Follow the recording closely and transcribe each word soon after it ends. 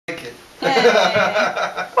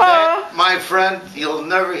My friend, you'll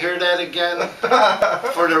never hear that again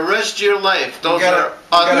for the rest of your life. Those are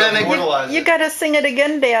authentic. You gotta sing it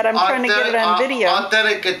again, Dad. I'm trying to get it on video.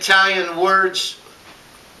 Authentic Italian words.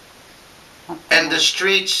 And the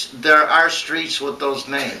streets, there are streets with those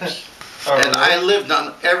names. And I lived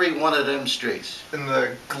on every one of them streets. In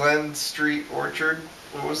the Glen Street Orchard,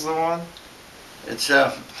 what was the one? It's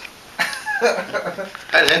I'd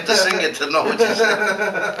have to sing it to know what you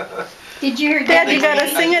said. Did you hear Dad, you gotta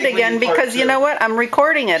sing it again because you know what? I'm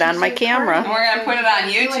recording it on my camera. We're gonna put it on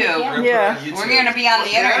YouTube. Yeah. We're gonna be on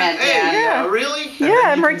the internet, Dad. Yeah, really? Yeah,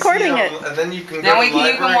 I'm recording it. And then you can Then you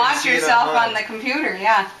can watch yourself on the computer,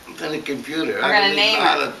 yeah. On the computer. We're gonna name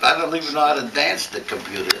it. I don't even know how to dance the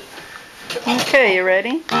computer. Okay, you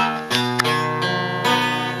ready?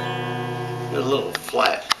 You're a little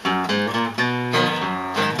flat.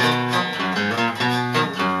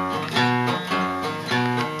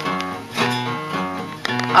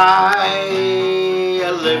 I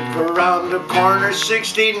live around the corner,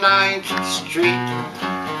 69th Street.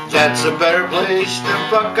 That's a better place than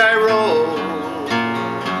Buckeye Road.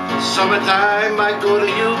 Summertime I go to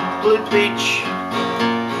Euclid Beach,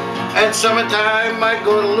 and summertime I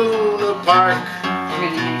go to Luna Park.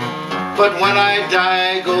 But when I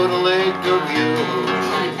die, I go to Lake of View.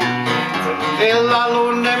 E la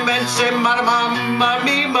luna immensa, mamma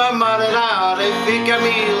mia, mamma da, e fica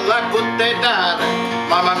mi la cuteta,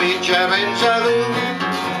 mamma mia, pensato.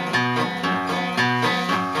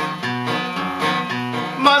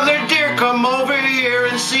 Mother dear, come over here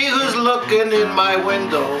and see who's looking in my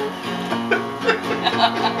window.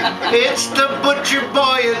 It's the butcher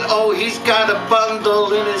boy, and oh, he's got a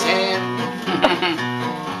bundle in his hand.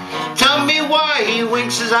 Tell me why he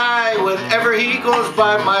winks his eye whenever he goes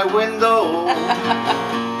by my window.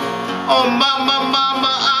 Oh, mama, mama,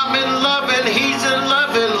 I'm in love and he's in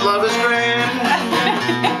love and love is grand.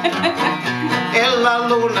 E la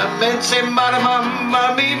luna mense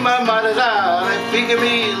mamma mia, mamma da, e figa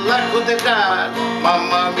mi la cuteta,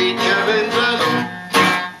 mamma mia, pensato.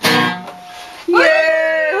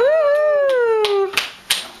 Yeah!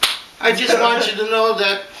 I just want you to know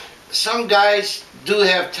that some guys do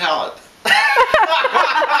have talent.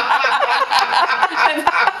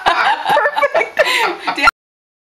 Perfect.